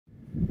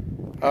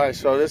Alright,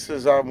 so this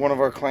is one of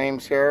our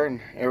claims here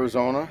in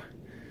Arizona.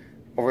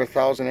 Over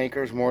 1,000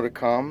 acres, more to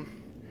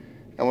come.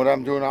 And what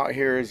I'm doing out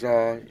here is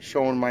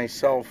showing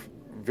myself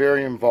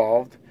very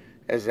involved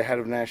as the head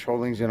of Nash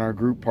Holdings and our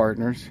group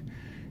partners.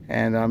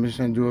 And I'm just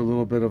going to do a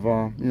little bit of,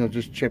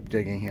 just chip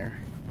digging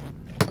here.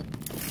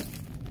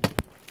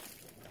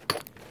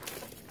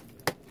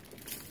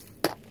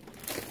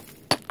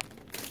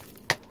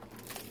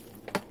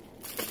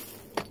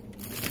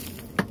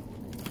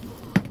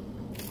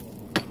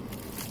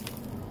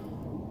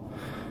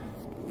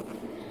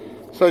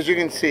 So as you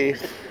can see,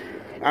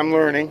 I'm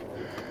learning,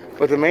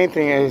 but the main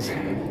thing is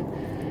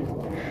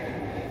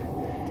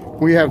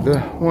we have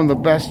one of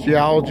the best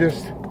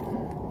geologists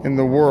in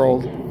the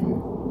world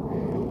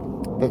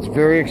that's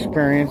very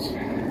experienced.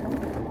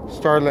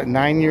 Started at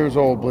 9 years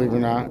old, believe it or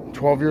not.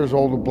 12 years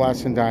old with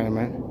blasting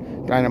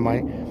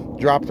dynamite.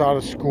 Dropped out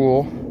of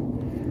school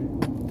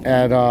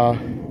at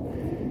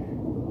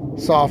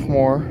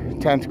sophomore,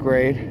 10th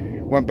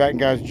grade. Went back and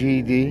got his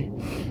GED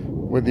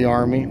with the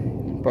Army.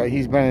 But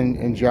he's been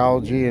in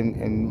geology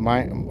and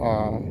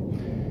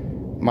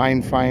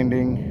mine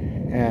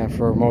finding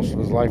for most of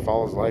his life,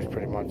 all his life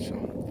pretty much.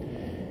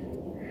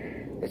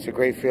 So it's a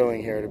great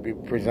feeling here to be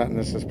presenting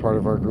this as part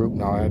of our group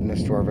now, adding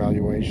this to our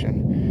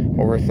valuation.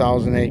 Over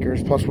 1,000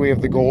 acres. Plus we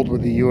have the gold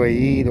with the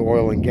UAE, the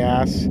oil and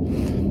gas,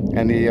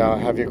 and the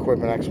heavy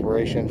equipment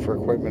exploration for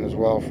equipment as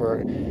well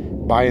for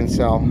buy and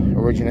sell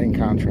originating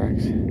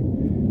contracts.